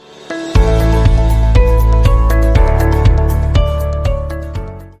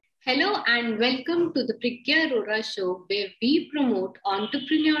welcome to the Priggya Arora Show, where we promote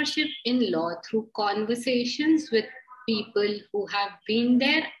entrepreneurship in law through conversations with people who have been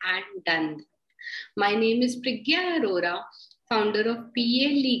there and done that. My name is Priggya Arora, founder of PA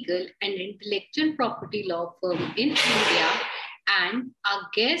Legal and Intellectual Property Law Firm in India, and our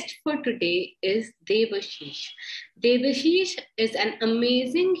guest for today is Debashish. Debashish is an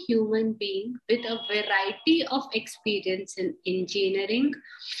amazing human being with a variety of experience in engineering,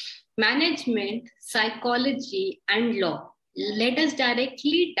 management, psychology, and law. Let us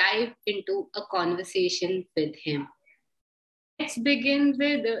directly dive into a conversation with him. Let's begin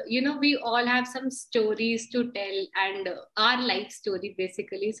with, we all have some stories to tell and our life story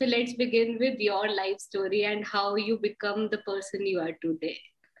basically. So let's begin with your life story and how you become the person you are today.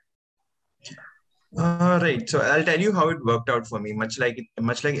 Right. So I'll tell you how it worked out for me. Much like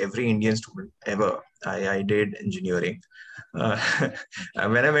every Indian student ever, I did engineering.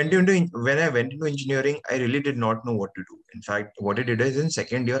 When I went into engineering, I really did not know what to do. In fact, what I did is in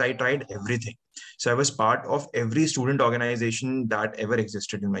second year, I tried everything. So I was part of every student organization that ever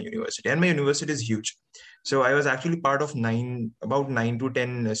existed in my university, and my university is huge. So I was actually part of about 9 to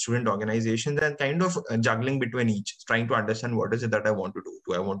 10 student organizations, and kind of juggling between each, trying to understand what is it that I want to do.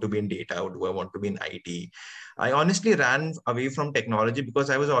 Do I want to be in data, or do I want to be in IT? I honestly ran away from technology because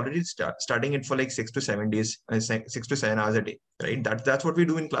I was already studying it for like 6 to 7 hours a day, right? That's what we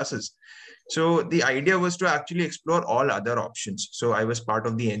do in classes. So the idea was to actually explore all other options. So I was part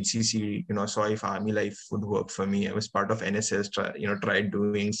of the NCC, saw if army life would work for me. I was part of NSS, tried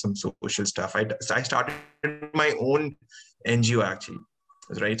doing some social stuff. I started my own NGO actually,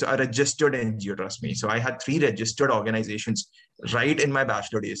 right? So a registered NGO, trust me. So I had 3 registered organizations right in my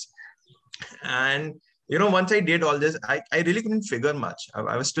bachelor days. And once I did all this, I really couldn't figure much.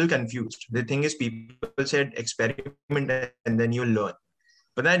 I was still confused. The thing is, people said experiment and then you'll learn.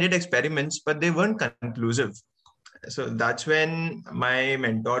 But then I did experiments, but they weren't conclusive. So that's when my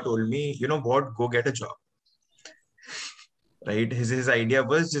mentor told me, you know what, go get a job. Right? His idea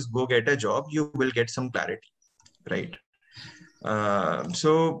was just go get a job, you will get some clarity. Right?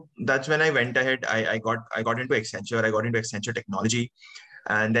 So that's when I went ahead. I got into Accenture. I got into Accenture Technology.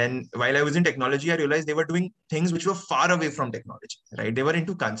 And then while I was in technology, I realized they were doing things which were far away from technology, right? They were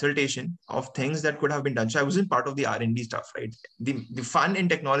into consultation of things that could have been done. So I wasn't part of the R&D stuff, right? The fun in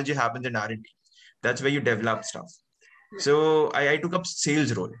technology happens in R&D. That's where you develop stuff. So I took up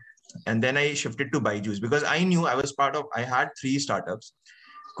sales role, and then I shifted to Byju's because I knew I had 3 startups.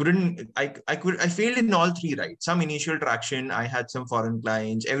 I failed in all 3, right? Some initial traction, I had some foreign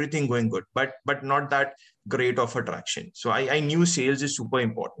clients, everything going good, but not that great of a traction. So I knew sales is super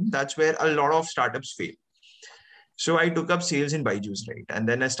important. That's where a lot of startups fail. So I took up sales in Byju's, right? And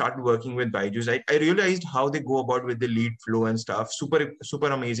then I started working with Byju's. I realized how they go about with the lead flow and stuff. Super, super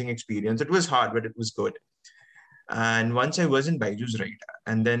amazing experience. It was hard, but it was good. And once I was in Byju's, right,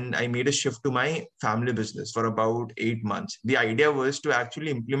 and then I made a shift to my family business for about 8 months. The idea was to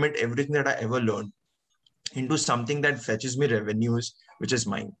actually implement everything that I ever learned into something that fetches me revenues, which is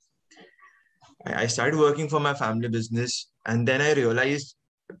mine. I started working for my family business, and then I realized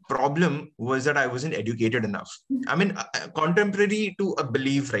the problem was that I wasn't educated enough. I mean, contemporary to a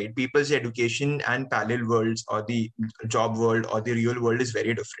belief, right? People say education and parallel worlds or the job world or the real world is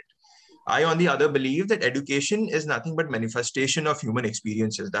very different. I, on the other, believe that education is nothing but manifestation of human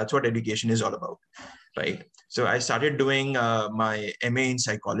experiences. That's what education is all about, right? So I started doing my MA in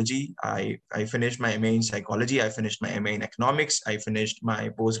psychology. I finished my MA in psychology. I finished my MA in economics. I finished my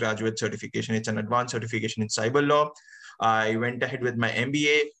postgraduate certification. It's an advanced certification in cyber law. I went ahead with my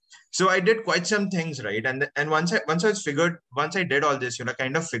MBA. So I did quite some things, right? And once I did all this,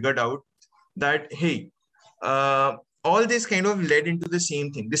 kind of figured out that, hey, all this kind of led into the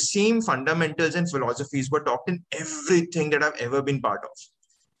same thing. The same fundamentals and philosophies were taught in everything that I've ever been part of.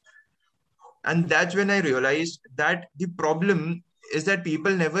 And that's when I realized that the problem is that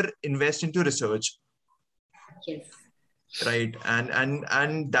people never invest into research. Yes. Right.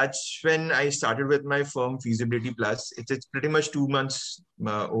 And that's when I started with my firm Feasibility Plus. It's pretty much 2 months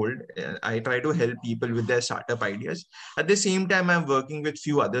old. I try to help people with their startup ideas. At the same time, I'm working with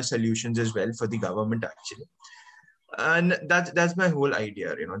few other solutions as well for the government, actually. And that's my whole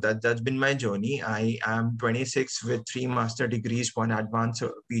idea. That's been my journey. I am 26 with 3 master degrees, 1 advanced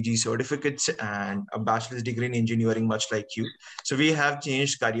PG certificates, and a bachelor's degree in engineering, much like you. So we have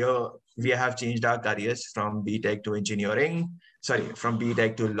changed our careers from BTech to engineering. Sorry, from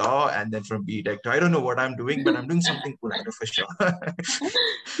BTech to law, and then from BTech to, I don't know what I'm doing, but I'm doing something cool, I know for sure.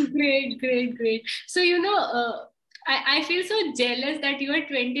 Great. So I feel so jealous that you are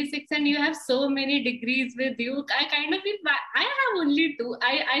 26 and you have so many degrees with you. I kind of feel I have only two.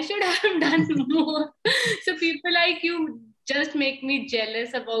 I should have done more. So people like you just make me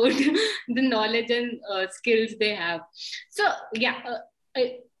jealous about the knowledge and skills they have. So yeah,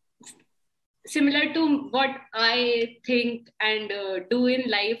 similar to what I think and do in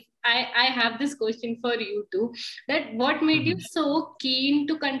life, I have this question for you too. That what made you so keen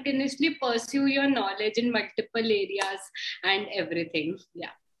to continuously pursue your knowledge in multiple areas and everything?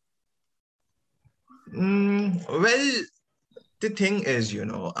 Yeah. Well, the thing is,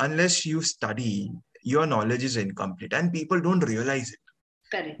 unless you study, your knowledge is incomplete and people don't realize it.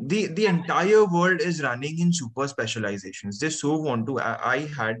 Correct. The entire world is running in super specializations. They so want to. I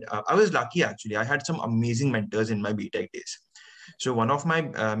was lucky actually. I had some amazing mentors in my BTech days. So one of my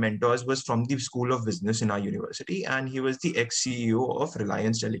mentors was from the School of Business in our university, and he was the ex-CEO of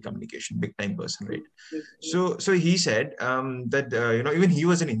Reliance Telecommunication, big time person, right? So he said that even he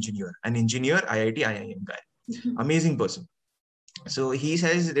was an engineer, IIT IIM guy, amazing person. So he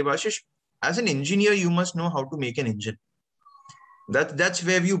says, Debashish, as an engineer, you must know how to make an engine. That's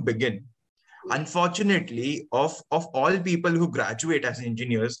where you begin. Unfortunately, of all people who graduate as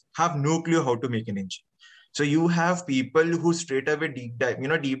engineers have no clue how to make an engine. So you have people who straight away deep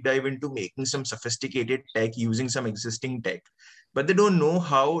dive into making some sophisticated tech using some existing tech, but they don't know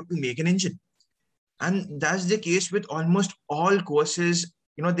how to make an engine. And that's the case with almost all courses.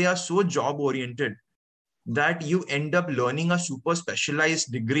 They are so job oriented that you end up learning a super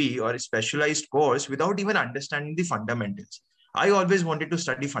specialized degree or a specialized course without even understanding the fundamentals. I always wanted to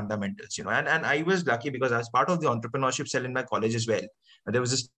study fundamentals, and I was lucky because I was part of the entrepreneurship cell in my college as well. There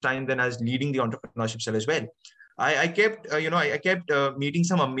was this time when I was leading the entrepreneurship cell as well. I kept meeting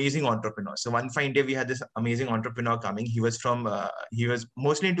some amazing entrepreneurs. So one fine day we had this amazing entrepreneur coming. He was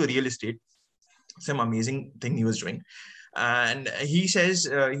mostly into real estate, some amazing thing he was doing. And he says,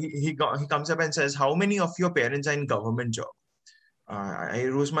 he comes up and says, how many of your parents are in government job? I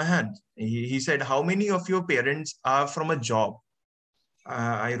rose my hand. He said, how many of your parents are from a job?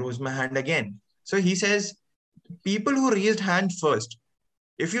 I rose my hand again. So he says, people who raised hand first,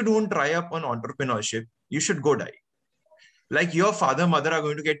 if you don't try up on entrepreneurship, you should go die. Like your father, mother are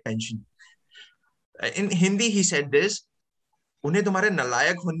going to get pension. In Hindi, he said this, उन्हें तुम्हारे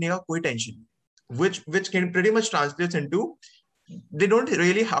नालायक होने का कोई tension, which can pretty much translates into, they don't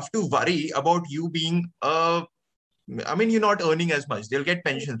really have to worry about you being you're not earning as much. They'll get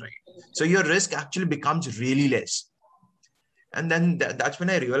pension, right? So your risk actually becomes really less. And then that's when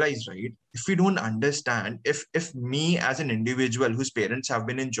I realized, right? If we don't understand, if me as an individual whose parents have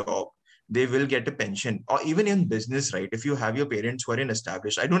been in job, they will get a pension, or even in business, right? If you have your parents who are in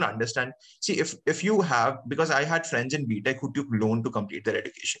established, I don't understand. See, if you have, because I had friends in BTech who took loan to complete their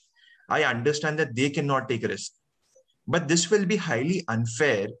education. I understand that they cannot take a risk. But this will be highly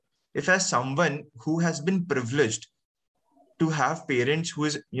unfair if as someone who has been privileged to have parents who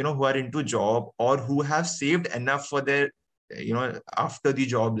are into job or who have saved enough for their, after the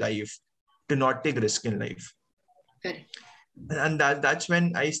job life to not take risk in life. Correct. And that's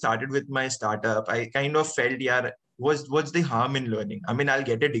when I started with my startup. I kind of felt, what's the harm in learning? I mean, I'll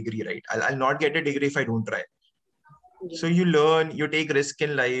get a degree, right? I'll not get a degree if I don't try. Yeah. So you learn, you take risk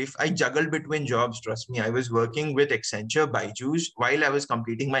in life. I juggled between jobs, trust me. I was working with Accenture, Byju's while I was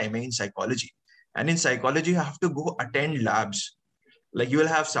completing my MA in psychology. And in psychology, you have to go attend labs. Like you will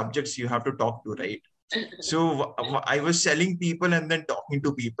have subjects you have to talk to, right? So I was selling people and then talking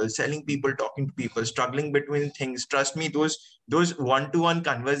to people, selling people, talking to people, struggling between things. Trust me, those one-to-one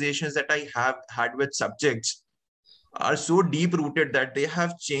conversations that I have had with subjects are so deep-rooted that they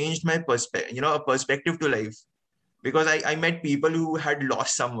have changed my perspective to life. Because I met people who had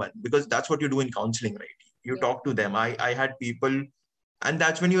lost someone, because that's what you do in counseling, right? You talk to them. I had people, and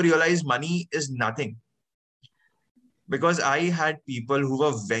that's when you realize money is nothing. Because I had people who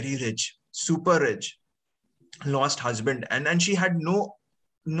were very rich, super rich, lost husband, and she had no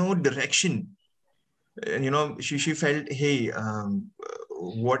direction. And she felt, hey,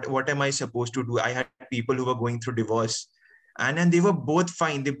 what am I supposed to do? I had people who were going through divorce, and they were both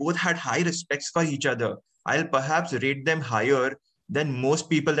fine. They both had high respects for each other. I'll perhaps rate them higher than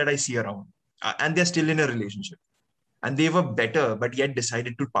most people that I see around, and they're still in a relationship, and they were better, but yet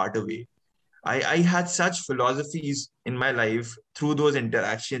decided to part away. I had such philosophies in my life through those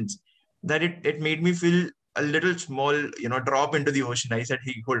interactions that it made me feel a little small, drop into the ocean. I said,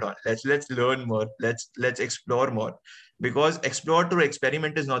 hey, hold on, let's learn more. Let's explore more, because explore through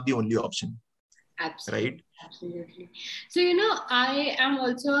experiment is not the only option. Absolutely. Right? Absolutely. So, I am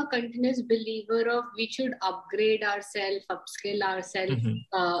also a continuous believer of we should upgrade ourselves, upskill ourselves, Mhm.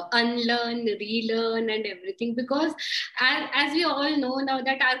 unlearn, relearn, and everything. Because as we all know now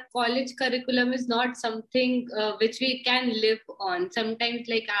that our college curriculum is not something which we can live on. Sometimes,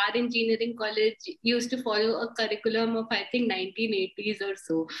 like our engineering college used to follow a curriculum of, I think, 1980s or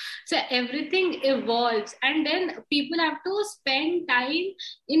so. So everything evolves, and then people have to spend time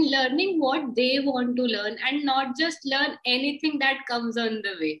in learning what they want to learn and not just learn anything that comes on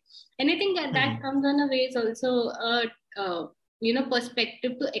the way. Anything that Mhm. comes on the way is also a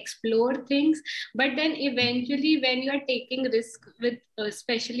perspective to explore things. But then eventually when you are taking risk with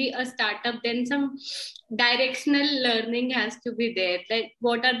especially a startup, then some directional learning has to be there, like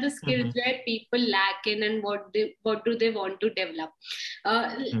what are the skills Mhm. where people lack in and what do they want to develop. uh,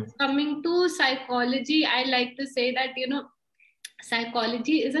 Mhm. Coming to psychology, I like to say that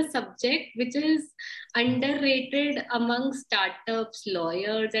psychology is a subject which is underrated among startups,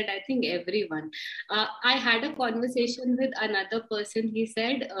 lawyers, and I think everyone. I had a conversation with another person. He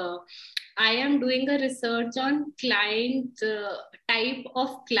said, I am doing a research on type of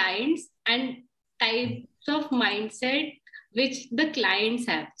clients and types of mindset which the clients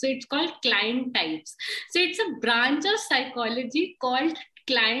have. So it's called client types. So it's a branch of psychology called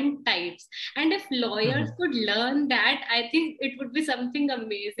client types. And if lawyers Mhm. could learn that, I think it would be something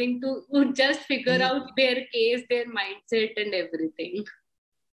amazing to just figure E- out their case, their mindset, and everything.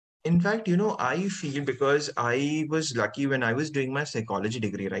 In fact, I feel because I was lucky when I was doing my psychology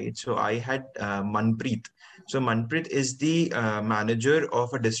degree, right? So I had Manpreet. So Manpreet is the manager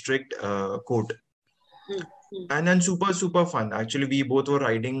of a district court, Hmm, hmm. and super super fun. Actually, we both were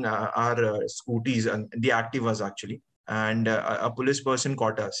riding our scooties and the Activas actually. And a police person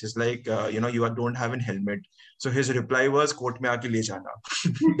caught us. He's like, you don't have a helmet. So his reply was, "Court mein aake le jana."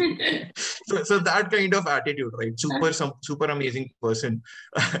 So that kind of attitude, right? Super amazing person.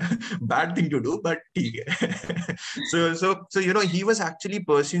 Bad thing to do, but theek hai. So he was actually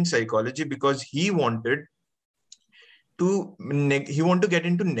pursuing psychology because he wanted to get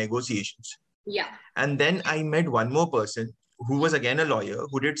into negotiations. Yeah, And then I met one more person who was again a lawyer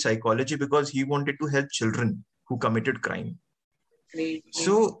who did psychology because he wanted to help children who committed crime. great, great.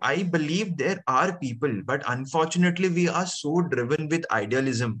 So I believe there are people, but unfortunately, we are so driven with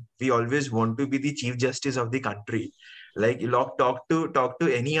idealism. We always want to be the chief justice of the country. Like, talk to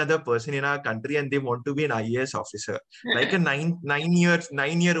any other person in our country, and they want to be an IAS officer. Like a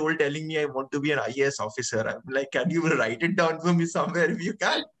 9-year old telling me I want to be an IAS officer. I'm like, can you write it down for me somewhere if you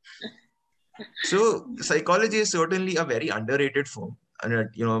can? So psychology is certainly a very underrated form,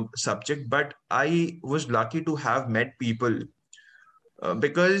 subject. But I was lucky to have met people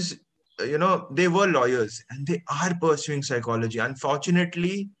because they were lawyers and they are pursuing psychology.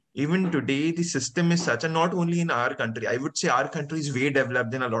 Unfortunately, even today, the system is such, and not only in our country. I would say our country is way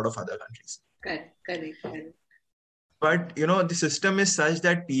developed than a lot of other countries. Correct, correct, correct. But the system is such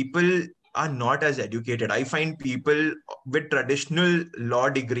that people are not as educated. I find people with traditional law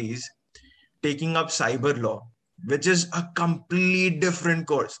degrees taking up cyber law, which is a complete different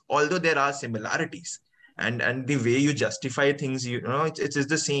course, although there are similarities. And the way you justify things, it's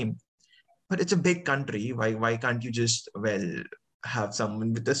the same. But it's a big country. Why can't you just, have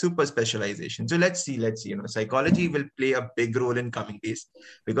someone with a super specialization? So let's see. Psychology will play a big role in coming days,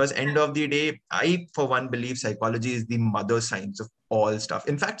 because end of the day, I for one believe psychology is the mother science of all stuff.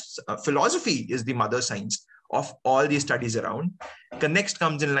 In fact, philosophy is the mother science of all these studies around. Next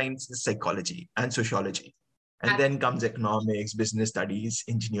comes in line psychology and sociology, and then comes economics, business studies,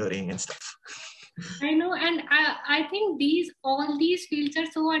 engineering, and stuff. I know, and I think all these fields are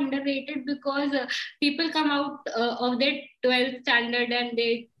so underrated because people come out of their 12th standard and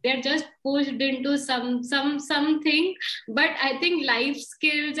they're just pushed into something. But I think life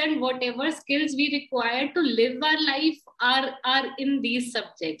skills and whatever skills we require to live our life are in these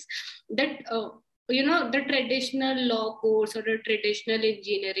subjects. That the traditional law course or a traditional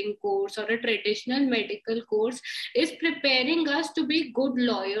engineering course or a traditional medical course is preparing us to be good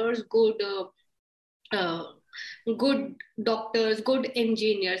lawyers, uh, good doctors, good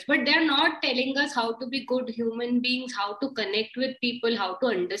engineers, but they're not telling us how to be good human beings, how to connect with people, how to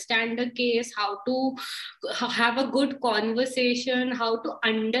understand the case, how to have a good conversation, how to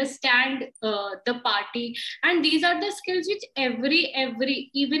understand the party. And these are the skills which every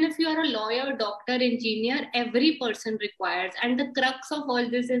even if you are a lawyer, doctor, engineer, every person requires. And the crux of all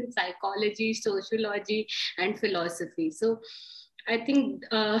this in psychology, sociology, and philosophy. So I think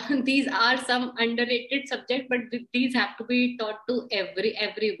these are some underrated subjects, but these have to be taught to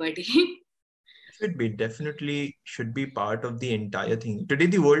everybody. Should be, definitely should be part of the entire thing. Today,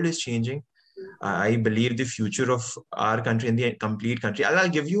 the world is changing. I believe the future of our country and the complete country. I'll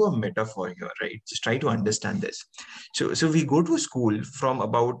give you a metaphor here, right? Just try to understand this. So we go to school from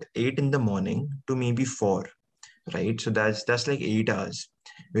about 8 in the morning to maybe 4, right? So that's like 8 hours.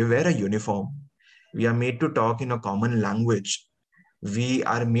 We wear a uniform. We are made to talk in a common language. We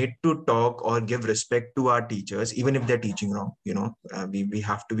are made to talk or give respect to our teachers, even if they're teaching wrong. We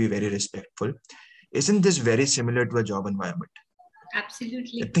have to be very respectful. Isn't this very similar to a job environment?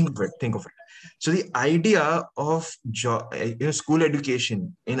 Absolutely. Think of it. So the idea of school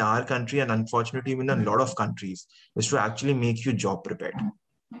education in our country, and unfortunately in a lot of countries, is to actually make you job prepared.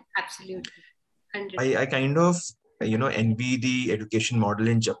 Absolutely. 100%. I kind of envy the education model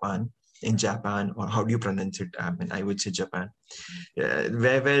in Japan, or how do you pronounce it? I would say Japan,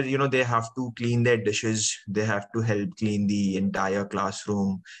 where they have to clean their dishes, they have to help clean the entire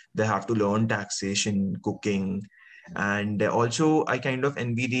classroom, they have to learn taxation, cooking. And also I kind of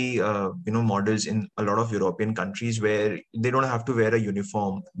envy the models in a lot of European countries where they don't have to wear a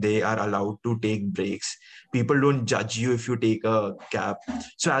uniform, they are allowed to take breaks, people don't judge you if you take a cab.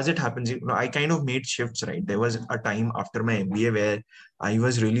 So as it happens, I kind of made shifts, right? There was a time after my MBA where I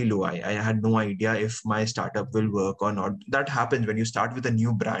was really low. I had no idea if my startup will work or not. That happens when you start with a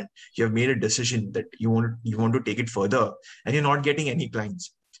new brand. You have made a decision that you want to take it further, and you're not getting any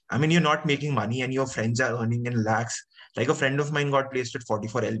clients. I mean, you're not making money, and your friends are earning in lakhs. Like a friend of mine got placed at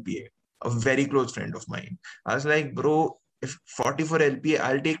 44 LPA, a very close friend of mine. I was like, bro, if 44 LPA,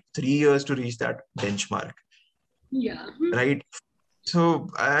 I'll take 3 years to reach that benchmark. Yeah. Right. So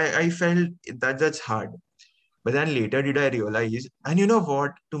I felt that's hard. But then later did I realize, and you know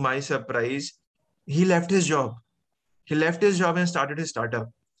what, to my surprise, he left his job. He left his job and started his startup.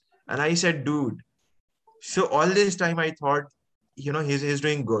 And I said, dude, so all this time I thought, he's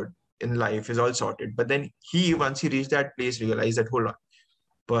doing good in life, is all sorted. But then once he reached that place, realized that, hold on,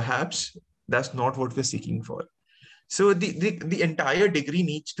 perhaps that's not what we're seeking for. So the entire degree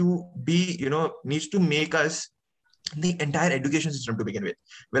needs to be, needs to make us, the entire education system to begin with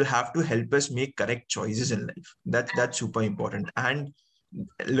will have to help us make correct choices in life. That's super important. And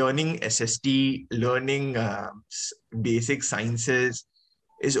learning SST, learning basic sciences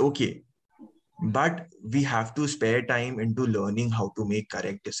is okay, but we have to spare time into learning how to make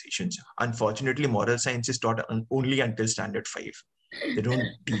correct decisions. Unfortunately, moral science is taught only until standard 5. They don't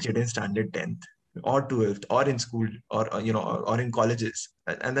teach it in standard 10th or 12th or in school or in colleges,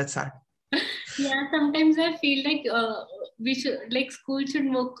 and that's sad. Yeah, sometimes I feel like school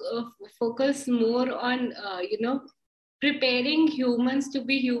should focus more on preparing humans to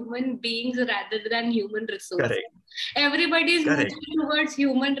be human beings rather than human resources. Correct. Everybody is moving towards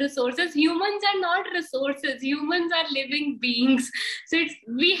human resources. Humans are not resources. Humans are living beings. So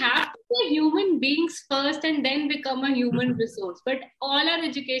we have to be human beings first and then become a human resource. But all our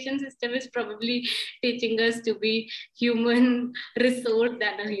education system is probably teaching us to be human resource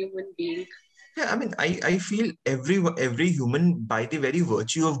than a human being. Yeah, I mean, I feel every human by the very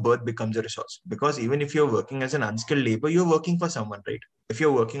virtue of birth becomes a resource, because even if you're working as an unskilled labor, you're working for someone, right? If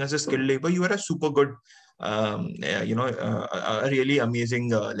you're working as a skilled labor, you are a super good, a really amazing,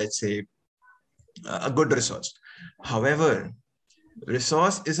 let's say, a good resource. However,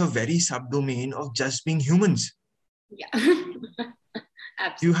 resource is a very subdomain of just being humans. Yeah.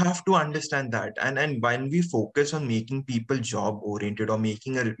 You have to understand that. And when we focus on making people job oriented or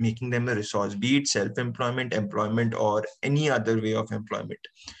making them a resource, be it self-employment, employment, or any other way of employment,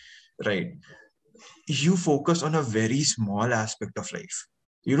 right? You focus on a very small aspect of life.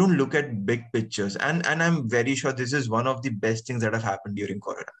 You don't look at big pictures. And I'm very sure this is one of the best things that have happened during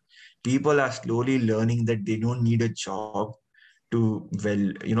Corona. People are slowly learning that they don't need a job to,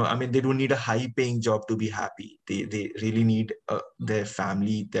 they don't need a high paying job to be happy. They really need their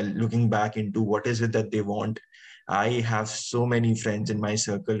family. They're looking back into what is it that they want. I have so many friends in my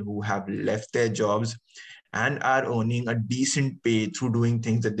circle who have left their jobs and are earning a decent pay through doing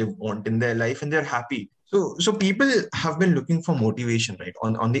things that they want in their life, and they're happy. So people have been looking for motivation, right?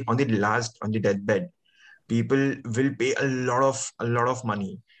 On the deathbed, people will pay a lot of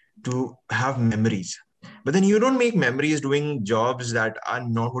money to have memories. But then you don't make memories doing jobs that are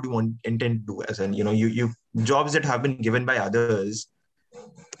not what you intend to do. As in, you jobs that have been given by others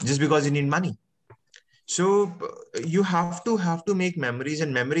just because you need money. So you have to make memories,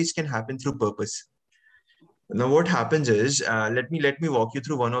 and memories can happen through purpose. Now, what happens is, let me walk you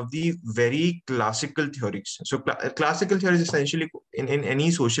through one of the very classical theories. So, classical theories essentially in any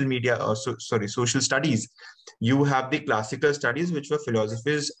social media or social studies, you have the classical studies, which were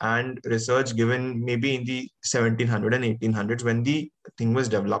philosophies and research given maybe in the 1700s and 1800s when the thing was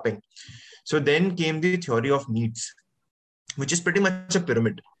developing. So then came the theory of needs, which is pretty much a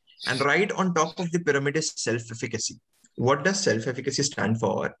pyramid. And right on top of the pyramid is self-efficacy. What does self-efficacy stand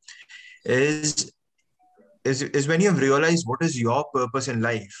for? Is, is when you have realized what is your purpose in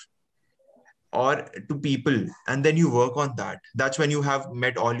life or to people, and then you work on that. That's when you have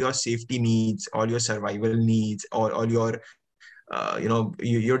met all your safety needs, all your survival needs, all your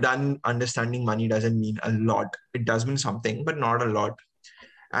you're done understanding money doesn't mean a lot. It does mean something, but not a lot.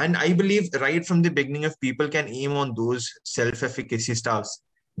 And I believe right from the beginning, if people can aim on those self-efficacy stuffs,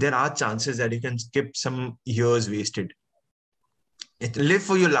 there are chances that you can skip some years wasted. Live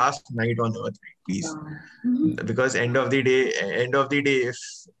for your last night on earth, please. Because end of the day,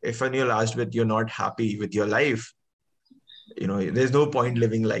 if on your last breath you're not happy with your life, there's no point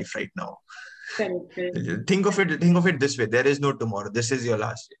living life right now. Correct. Think of it this way: there is no tomorrow. This is your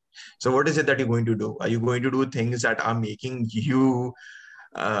last day. So what is it that you're going to do? Are you going to do things that are making you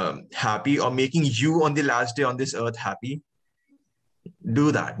happy, or making you on the last day on this earth happy?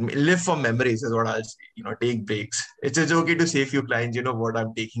 Do that. Live for memories is what I'll say. Take breaks. It's okay to say a few clients, you know what,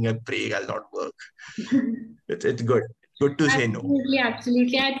 I'm taking a break, I'll not work. It's good. Good to say no.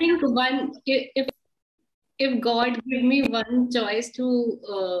 Absolutely. I think if God give me one choice to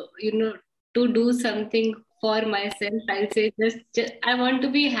do something for myself, I'll say just I want to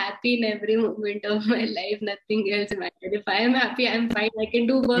be happy in every moment of my life. Nothing else matters. If I am happy, I'm fine. I can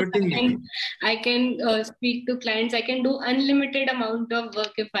do work. I can speak to clients. I can do unlimited amount of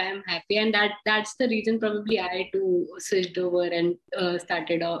work if I am happy, and that's the reason probably I too switched over and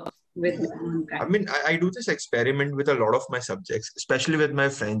started off with my own practice. I mean, I do this experiment with a lot of my subjects, especially with my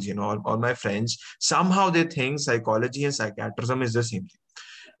friends. All my friends, somehow they think psychology and psychiatrism is the same thing.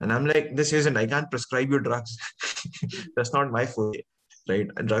 And I'm like, this isn't. I can't prescribe you drugs. That's not my forte, right?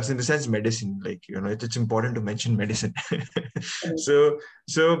 Drugs in the sense medicine, like, it's important to mention medicine. So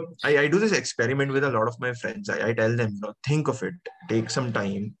I do this experiment with a lot of my friends. I tell them, think of it, take some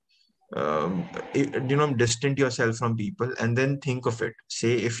time, distant yourself from people, and then think of it.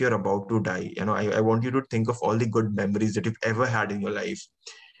 Say, if you're about to die, I want you to think of all the good memories that you've ever had in your life.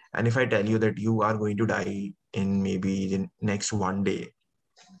 And if I tell you that you are going to die in maybe the next one day,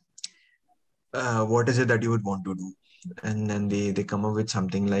 what is it that you would want to do? And then they come up with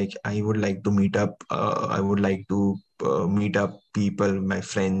something like, I would like to meet up people, my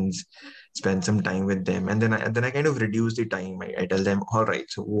friends, spend some time with them. And then I kind of reduce the time. I tell them, all right,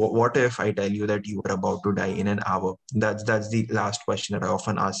 so what if I tell you that you are about to die in an hour? That's the last question that I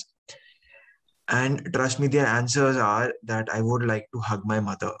often ask. And trust me, their answers are that I would like to hug my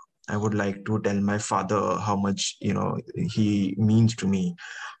mother. I would like to tell my father how much, he means to me,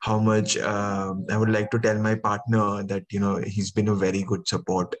 how much I would like to tell my partner that, he's been a very good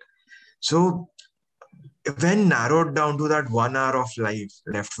support. So when narrowed down to that 1 hour of life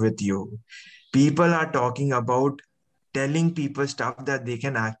left with you, people are talking about telling people stuff that they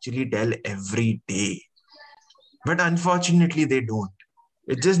can actually tell every day. But unfortunately, they don't.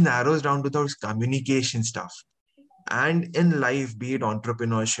 It just narrows down to those communication stuff. And in life, be it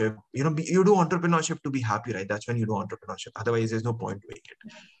entrepreneurship, you do entrepreneurship to be happy, right? That's when you do entrepreneurship. Otherwise, there's no point doing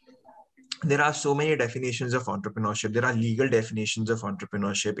it. There are so many definitions of entrepreneurship. There are legal definitions of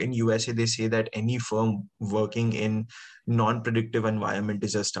entrepreneurship. In USA, they say that any firm working in non-predictive environment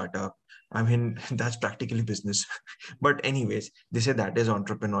is a startup. I mean, that's practically business. But anyways, they say that is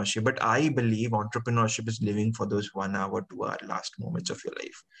entrepreneurship. But I believe entrepreneurship is living for those 1 hour, 2 hour last moments of your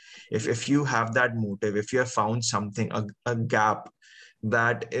life. If you have that motive, if you have found something, a gap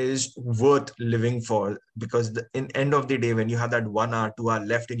that is worth living for, because in end of the day, when you have that 1 hour, 2 hour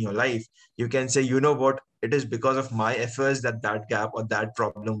left in your life, you can say, you know what, it is because of my efforts that gap or that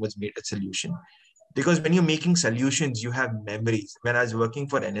problem was made a solution. Because when you're making solutions, you have memories. When I was working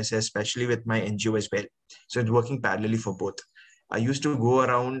for NSS, especially with my NGO as well, so it's working parallelly for both, I used to go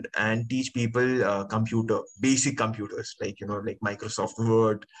around and teach people basic computers, like Microsoft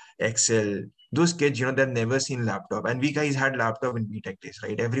Word, Excel. Those kids, they've never seen laptop. And we guys had laptop in BTech days,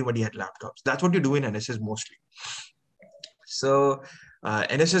 right? Everybody had laptops. That's what you do in NSS mostly. So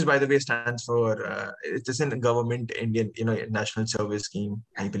NSS, by the way, stands for, it's in government Indian, national service scheme.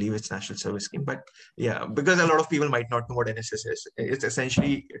 I believe it's national service scheme. But yeah, because a lot of people might not know what NSS is. It's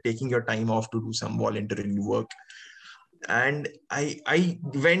essentially taking your time off to do some voluntary work. And I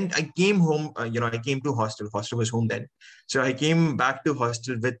came home, I came to hostel was home then. So I came back to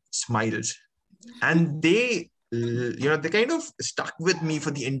hostel with smiles, and they kind of stuck with me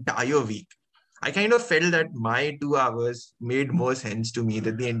for the entire week. I kind of felt that my 2 hours made more sense to me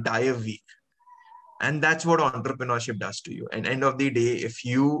than the entire week. And that's what entrepreneurship does to you. And end of the day, if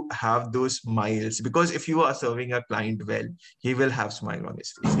you have those smiles, because if you are serving a client well, he will have smile on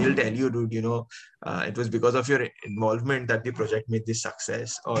his face. He'll tell you, dude, it was because of your involvement that the project made this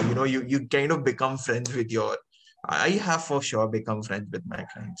success. Or, you kind of become friends with I have for sure become friends with my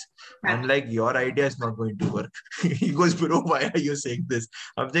clients. I'm like, your idea is not going to work. He goes, bro, why are you saying this?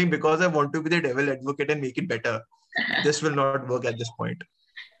 I'm saying, because I want to be the devil advocate and make it better. This will not work at this point.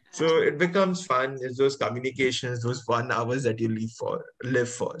 So it becomes fun. It's those communications, those 1 hours that you live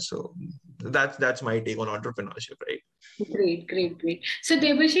for. So that's my take on entrepreneurship, right? Great. So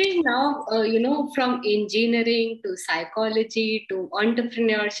Debashish, now, from engineering to psychology to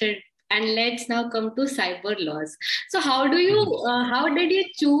entrepreneurship, and let's now come to cyber laws. So how did you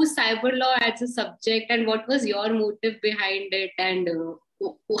choose cyber law as a subject, and what was your motive behind it, and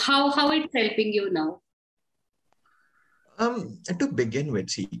how it's helping you now? To begin with,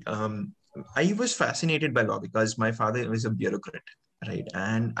 I was fascinated by law because my father was a bureaucrat, right?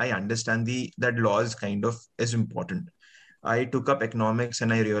 And I understand that laws kind of is important. I took up economics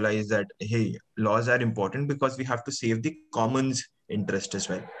and I realized that, hey, laws are important because we have to save the commons interest as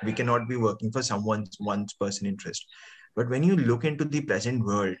well. We cannot be working for one person interest. But when you look into the present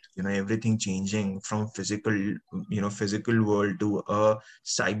world, everything changing from physical world to a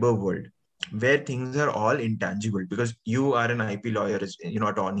cyber world, where things are all intangible, because you are an IP lawyer,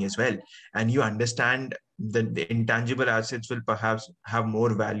 attorney as well, and you understand that the intangible assets will perhaps have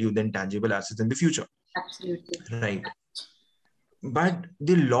more value than tangible assets in the future. Absolutely. Right. But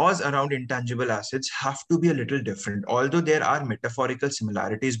the laws around intangible assets have to be a little different, although there are metaphorical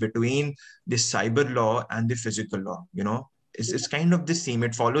similarities between the cyber law and the physical law. It's kind of the same.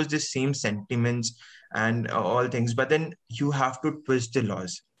 It follows the same sentiments and all things, but then you have to twist the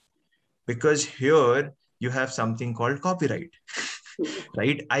laws. Because here you have something called copyright,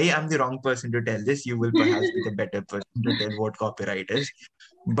 right? I am the wrong person to tell this. You will perhaps be the better person to tell what copyright is.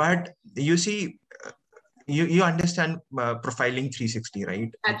 But you see, you understand profiling 360,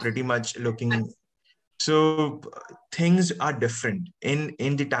 right? Pretty much looking. So things are different in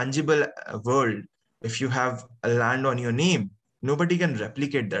the tangible world. If you have a land on your name, nobody can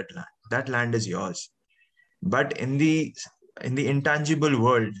replicate that land. That land is yours. But in the intangible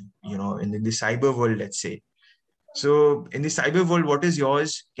world, in the cyber world, let's say. So in the cyber world, what is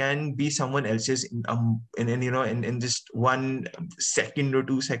yours can be someone else's in just 1 second or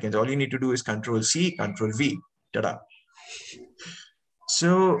 2 seconds. All you need to do is Control C, Control V, ta-da.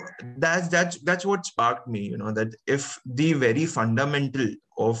 So that's what sparked me, that if the very fundamental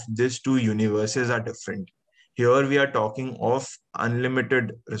of these two universes are different. Here we are talking of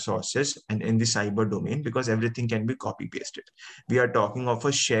unlimited resources and in the cyber domain, because everything can be copy pasted. We are talking of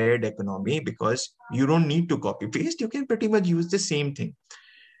a shared economy because you don't need to copy paste. You can pretty much use the same thing.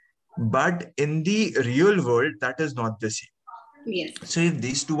 But in the real world, that is not the same. Yes. So if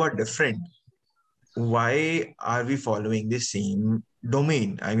these two are different, why are we following the same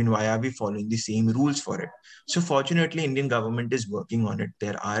domain? I mean, why are we following the same rules for it? So fortunately, Indian government is working on it.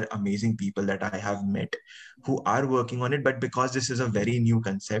 There are amazing people that I have met who are working on it, but because this is a very new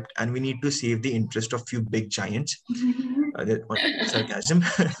concept and we need to save the interest of few big giants, sarcasm.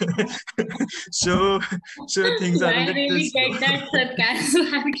 so things are a little I really slow. get that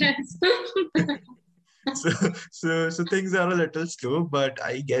sarcasm. So things are a little slow, but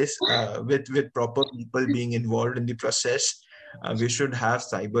I guess with proper people being involved in the process, we should have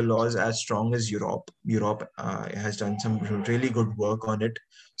cyber laws as strong as Europe. Europe has done some really good work on it.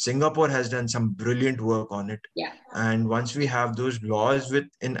 Singapore has done some brilliant work on it. Yeah. And once we have those laws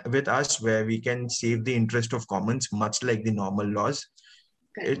with us, where we can save the interest of commons, much like the normal laws,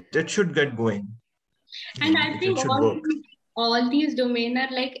 it should get going. And I think all these domains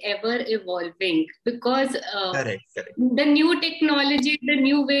are like ever evolving, because correct. The new technology, the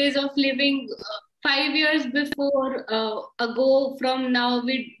new ways of living, 5 years ago from now,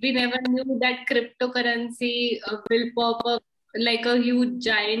 we never knew that cryptocurrency will pop up like a huge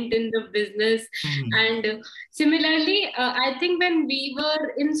giant in the business. And similarly, I think when we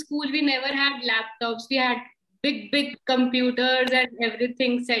were in school, we never had laptops. We had big computers and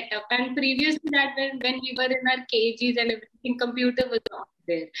everything set up. And previous to that, when we were in our KGs and everything, computer was not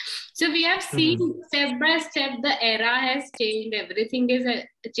there. So we have seen step by step the era has changed. Everything is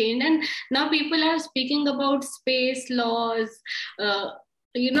changed, and now people are speaking about space laws,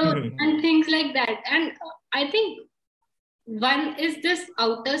 and things like that. And I think one is this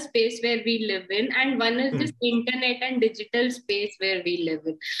outer space where we live in, and one is this internet and digital space where we live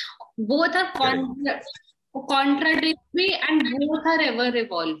in. Both are contradictory and both are ever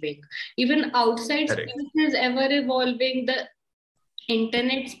evolving. Even outside space is ever evolving. The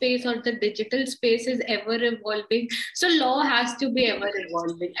internet space or the digital space is ever evolving, so law has to be ever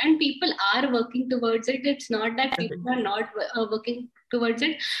evolving, and people are working towards it. It's not that people are not working towards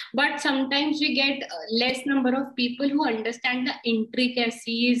it, but sometimes we get less number of people who understand the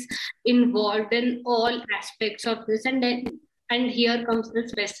intricacies involved in all aspects of this, and then and here comes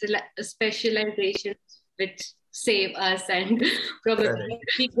the specialization which save us, and probably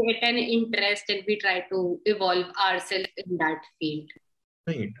we get an interest and we try to evolve ourselves in that field.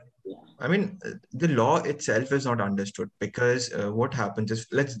 Right. I mean, the law itself is not understood because what happens is,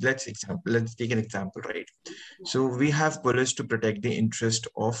 let's take an example, right? So we have police to protect the interest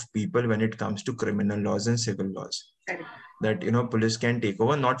of people when it comes to criminal laws and civil laws. Correct. That, you know, police can take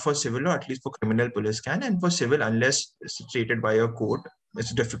over, not for civil law, at least for criminal police can, and for civil, unless stated by a court,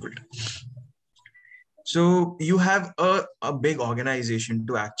 it's difficult. So you have a big organization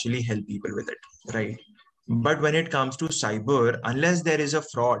to actually help people with it, right? But when it comes to cyber, unless there is a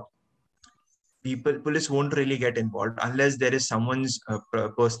fraud, police won't really get involved unless there is someone's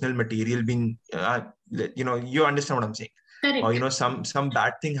personal material being, you understand what I'm saying? Correct. Or, you know, some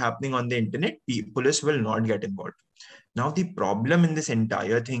bad thing happening on the internet, police will not get involved. Now, the problem in this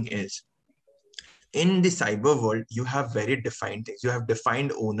entire thing is, in the cyber world, you have very defined things. You have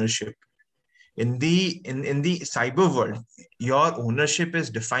defined ownership. In the cyber world, your ownership is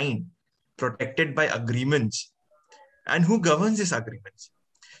defined, protected by agreements. And who governs these agreements?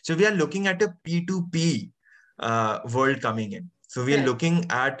 So we are looking at a P2P world coming in. So we are looking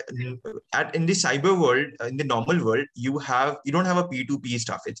at in the cyber world, in the normal world, you don't have a P2P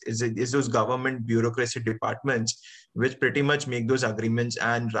stuff. It's those government bureaucracy departments which pretty much make those agreements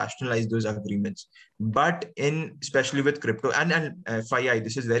and rationalize those agreements. But especially with crypto and FII,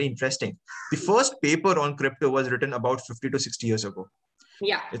 this is very interesting. The first paper on crypto was written about 50 to 60 years ago.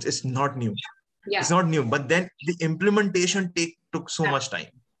 Yeah. It's not new. Yeah. It's not new, but then the implementation took so much time.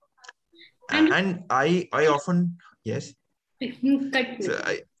 And I often, yes.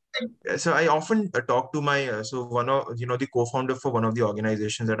 So I often talk to my, one of, the co-founder for one of the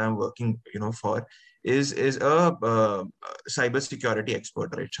organizations that I'm working, for is a cybersecurity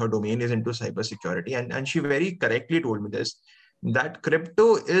expert, right? Her domain is into cybersecurity. And she very correctly told me this, that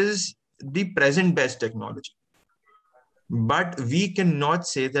crypto is the present best technology. But we cannot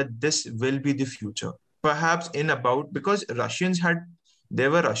say that this will be the future. Perhaps because there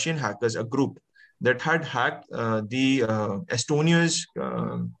were Russian hackers, a group that had hacked the Estonia's.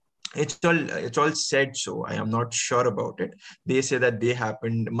 It's all said so. I am not sure about it. They say that they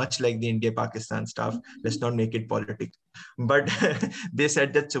happened much like the India-Pakistan stuff. Let's not make it politics. But they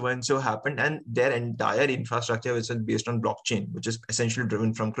said that so and so happened, and their entire infrastructure, which is based on blockchain, which is essentially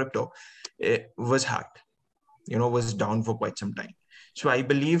driven from crypto, was hacked. Was down for quite some time. So I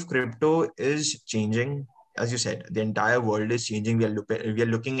believe crypto is changing. As you said, the entire world is changing. We are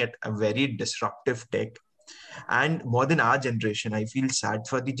looking at a very disruptive tech. And more than our generation, I feel sad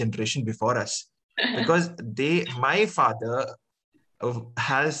for the generation before us. Because my father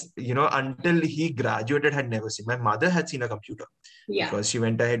has, until he graduated, had never seen. My mother had seen a computer. Yeah. Because she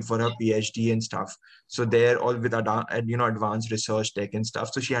went ahead for her PhD and stuff. So they're all with advanced research tech and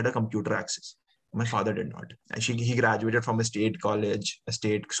stuff. So she had a computer access. My father did not. He graduated from a state college, a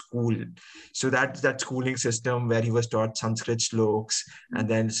state school. So that schooling system where he was taught Sanskrit sloks, and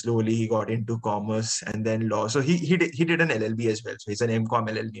then slowly he got into commerce and then law. So he did an LLB as well. So he's an MCom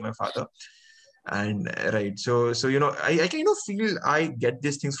LLB, my father. And right. So I kind of feel I get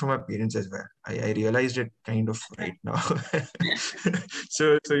these things from my parents as well. I realized it kind of right now.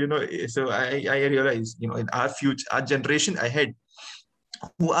 So I realized, in our future, our generation ahead,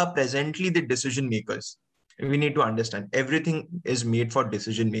 who are presently the decision makers. We need to understand everything is made for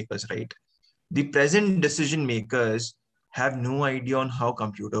decision makers, right? The present decision makers have no idea on how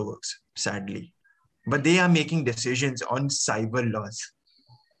computer works, sadly, but they are making decisions on cyber laws.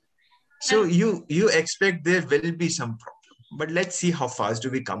 So you expect there will be some problem, but let's see how fast do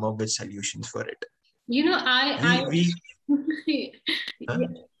we come up with solutions for it.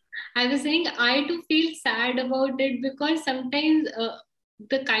 I was saying I too feel sad about it, because sometimes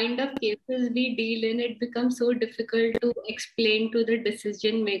the kind of cases we deal in, it becomes so difficult to explain to the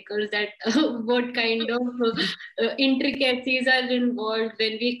decision makers that what kind of intricacies are involved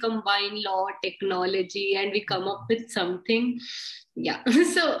when we combine law, technology, and we come up with something. Yeah.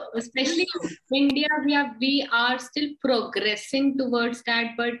 So especially in India, we are still progressing towards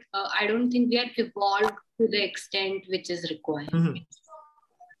that, but I don't think we are evolved to the extent which is required. Mm-hmm.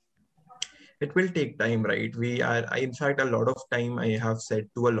 It will take time, right? In fact, a lot of time I have said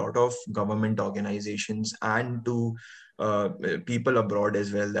to a lot of government organizations and to people abroad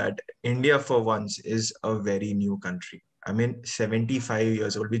as well, that India for once is a very new country. I mean, 75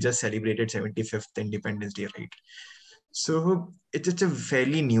 years old. We just celebrated 75th Independence Day, right? So it's a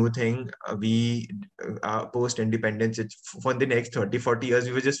fairly new thing. We post-independence, for the next 30, 40 years,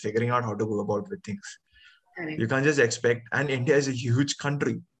 we were just figuring out how to go about with things. You can't just expect, and India is a huge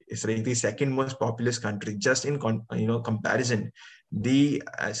country. It's like the second most populous country. Just in comparison, the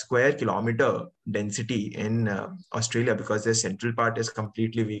square kilometer density in Australia, because their central part is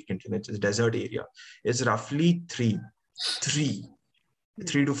completely vacant, it's a desert area, is roughly three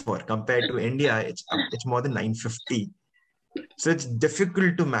to four. Compared to India, it's more than 950. So it's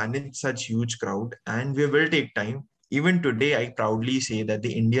difficult to manage such huge crowd, and we will take time. Even today, I proudly say that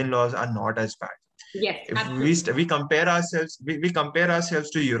the Indian laws are not as bad. Yes, If we compare ourselves, we compare ourselves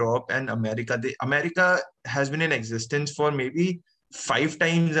to Europe and America. America has been in existence for maybe 5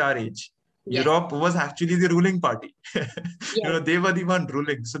 times our age. Yes. Europe was actually the ruling party. Yes. They were the one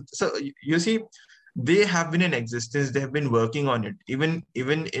ruling. So you see, they have been in existence. They have been working on it. Even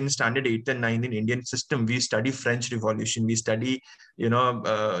in standard 8 and 9 in Indian system, we study French Revolution. We study,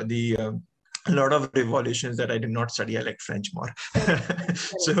 a lot of revolutions that I did not study. I like French more.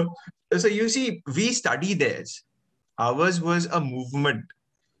 So you see, we study theirs. Ours was a movement.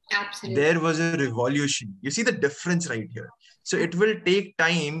 Absolutely. There was a revolution. You see the difference right here. So it will take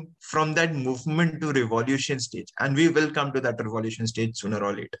time from that movement to revolution stage. And we will come to that revolution stage sooner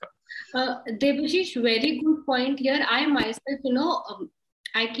or later. Debashish, very good point here. I myself,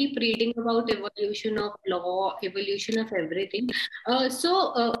 I keep reading about evolution of law, evolution of everything.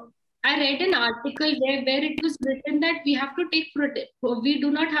 I read an article where it was written that we have to we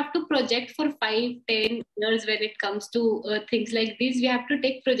do not have to project for 5-10 years when it comes to things like this. We have to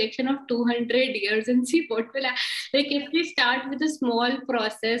take projection of 200 years and see what will happen. Like if we start with a small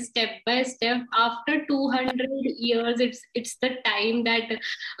process, step by step, after 200 years, it's the time that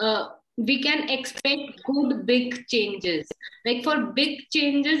we can expect good big changes. Like for big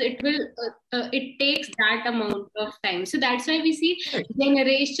changes, it takes that amount of time. So that's why we see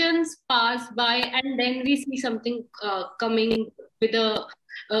generations pass by, and then we see something coming with a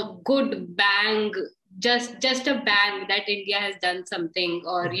good bang. Just a bang that India has done something,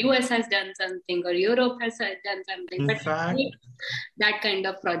 or US has done something, or Europe has done something. In fact, that kind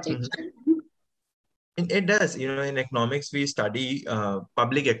of projection. It does. In economics, we study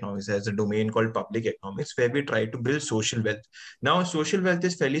public economics. There's a domain called public economics where we try to build social wealth. Now, social wealth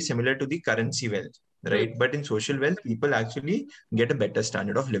is fairly similar to the currency wealth, right? But in social wealth, people actually get a better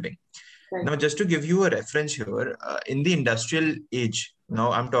standard of living. Now, just to give you a reference here, in the industrial age,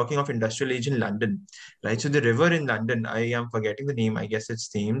 now I'm talking of industrial age in London, right? So the river in London, I am forgetting the name. I guess it's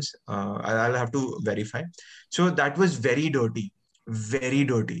Thames. I'll have to verify. So that was very dirty,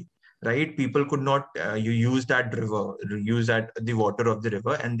 right? People could not use that river, use the water of the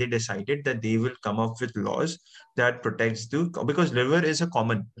river, and they decided that they will come up with laws that protects because river is a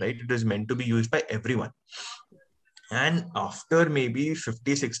common, right? It is meant to be used by everyone. And after maybe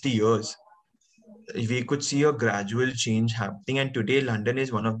 50, 60 years, we could see a gradual change happening. And today, London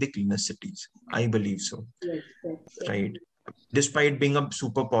is one of the cleanest cities. I believe so. Yes. Right? Despite being a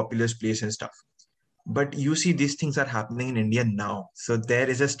super populous place and stuff. But you see, these things are happening in India now. So there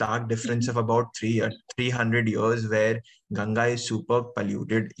is a stark difference of about 300 years where Ganga is super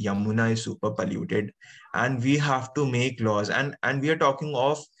polluted, Yamuna is super polluted, and we have to make laws. And we are talking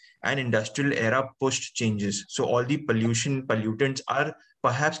of an industrial era pushed changes. So all the pollutants are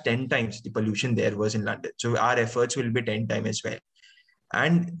perhaps 10 times the pollution there was in London. So our efforts will be 10 times as well.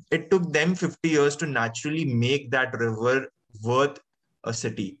 And it took them 50 years to naturally make that river worth a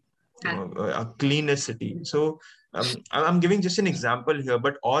city. A cleaner city. So I'm giving just an example here,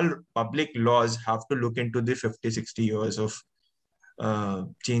 but all public laws have to look into the 50, 60 years of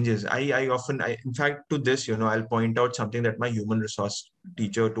changes. In fact, to this, I'll point out something that my human resource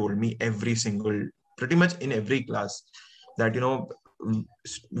teacher told me pretty much in every class, that,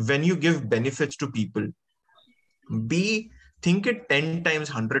 when you give benefits to people, think it 10 times,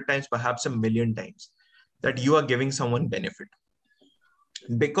 100 times, perhaps 1,000,000 times that you are giving someone benefit.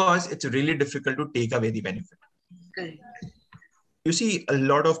 Because it's really difficult to take away the benefit. Okay. You see, a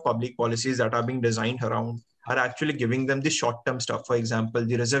lot of public policies that are being designed around are actually giving them the short-term stuff. For example,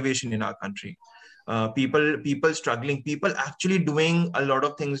 the reservation in our country. People struggling, people actually doing a lot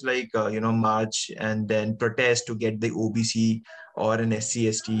of things like, march and then protest to get the OBC or an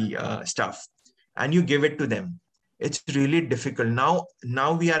SC/ST stuff. And you give it to them. It's really difficult.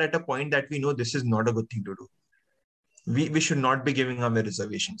 Now we are at a point that we know this is not a good thing to do. We should not be giving away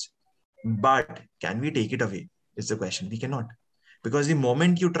reservations. But can we take it away? Is the question. We cannot. Because the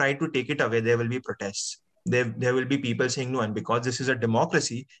moment you try to take it away, there will be protests. There will be people saying no. And because this is a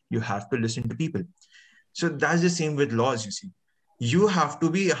democracy, you have to listen to people. So that's the same with laws, you see. You have to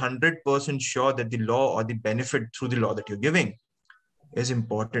be 100% sure that the law or the benefit through the law that you're giving is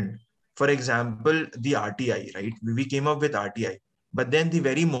important. For example, the RTI, right? We came up with RTI. But then the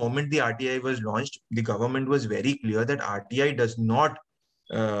very moment the RTI was launched, the government was very clear that RTI does not,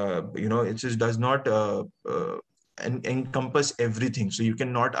 it just does not encompass everything. So you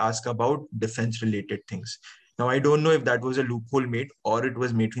cannot ask about defense related things. Now, I don't know if that was a loophole made or it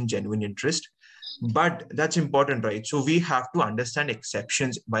was made in genuine interest, but that's important, right? So we have to understand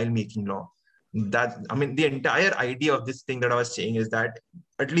exceptions while making law. That, I mean, the entire idea of this thing that I was saying is that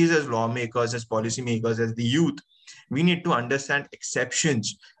at least as lawmakers, as policymakers, as the youth, we need to understand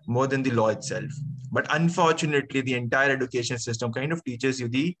exceptions more than the law itself. But unfortunately, the entire education system kind of teaches you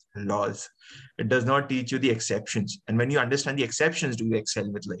the laws. It does not teach you the exceptions. And when you understand the exceptions, do you excel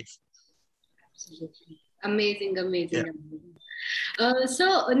with life? Absolutely. Amazing, amazing, Yeah. amazing.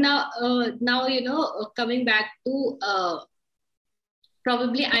 So now, coming back to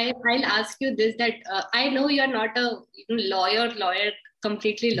probably I'll ask you this, that I know you're not a lawyer,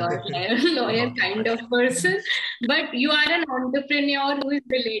 completely lawyer kind of person, but you are an entrepreneur who is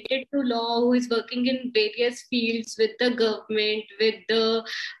related to law, who is working in various fields with the government, with the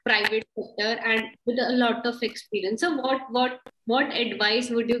private sector, and with a lot of experience. So what advice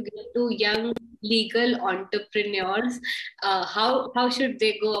would you give to young legal entrepreneurs? How should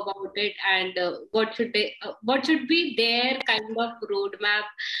they go about it, and what should be their kind of roadmap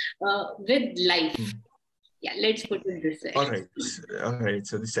with life? Yeah, let's put it this way. All right. All right.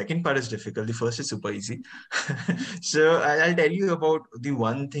 So the second part is difficult. The first is super easy. So I'll tell you about the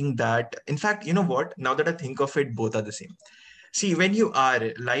one thing that, in fact, you know what? Now that I think of it, both are the same. See, when you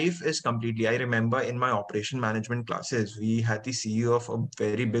are, life is completely, I remember in my operation management classes, we had the CEO of a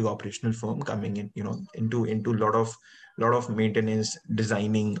very big operational firm coming in, into lot of maintenance,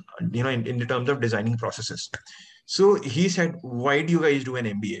 designing, in the terms of designing processes. So he said, why do you guys do an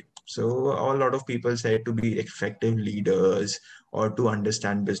MBA? So a lot of people said to be effective leaders or to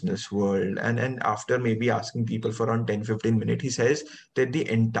understand business world. And after maybe asking people for around 10-15 minutes, he says that the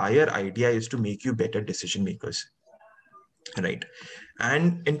entire idea is to make you better decision makers. Right.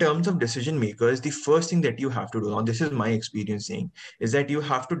 And in terms of decision makers, the first thing that you have to do, and this is my experience saying, is that you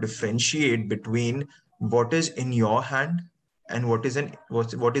have to differentiate between what is in your hand and what is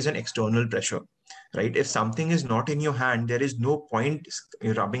an external pressure. Right. If something is not in your hand, there is no point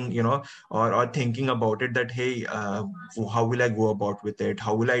rubbing, or thinking about it that, hey, how will I go about with it?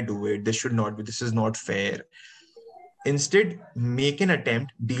 How will I do it? This should not be, this is not fair. Instead, make an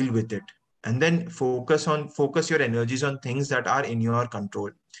attempt, deal with it, and then focus your energies on things that are in your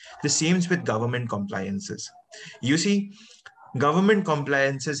control. The same with government compliances. You see, government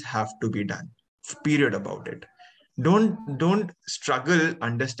compliances have to be done, period, about it. Don't struggle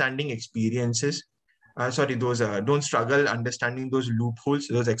understanding experiences. Sorry, those don't struggle understanding those loopholes,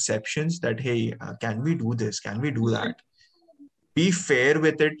 those exceptions, that, hey, can we do this, can we do that? Be fair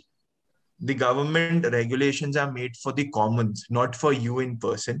with it. The government regulations are made for the commons, not for you in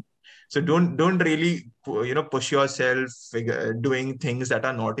person. So don't really push yourself doing things that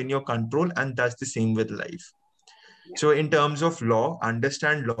are not in your control. And that's the same with life. So in terms of law,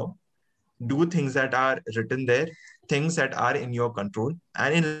 understand law, do things that are written there, things that are in your control.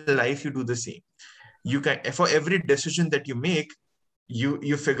 And in life, you do the same. You can, for every decision that you make,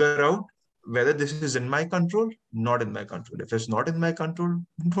 you figure out whether this is in my control, not in my control. If it's not in my control,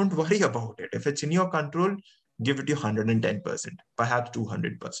 don't worry about it. If it's in your control, give it your 110%, perhaps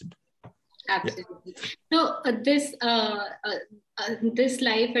 200%. Absolutely. So this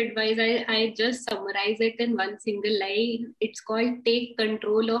life advice, I just summarize it in one single line. It's called take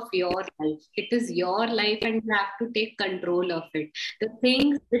control of your life. It is your life and you have to take control of it. The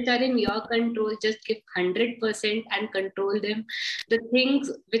things which are in your control, just give 100% and control them. The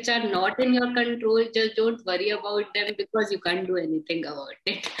things which are not in your control, just don't worry about them because you can't do anything about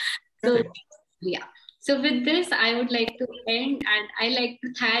it. So, Correct. yeah. So with this, I would like to end, and I like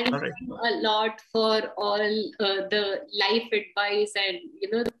to thank you a lot for all the life advice and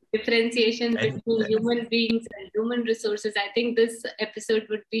differentiation between human beings and human resources. I think this episode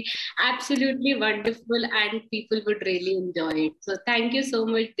would be absolutely wonderful, and people would really enjoy it. So thank you so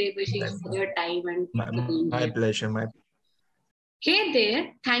much, Debashish, for your time and being My here. pleasure. Hey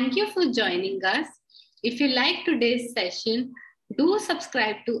there, thank you for joining us. If you like today's session, do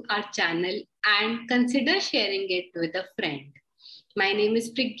subscribe to our channel and consider sharing it with a friend. My name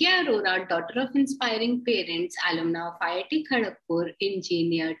is Priggya Arora, daughter of inspiring parents, alumna of IIT Kharagpur,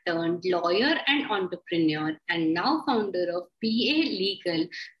 engineer turned lawyer and entrepreneur, and now founder of PA Legal,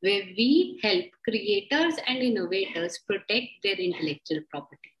 where we help creators and innovators protect their intellectual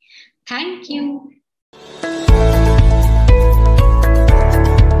property. Thank you.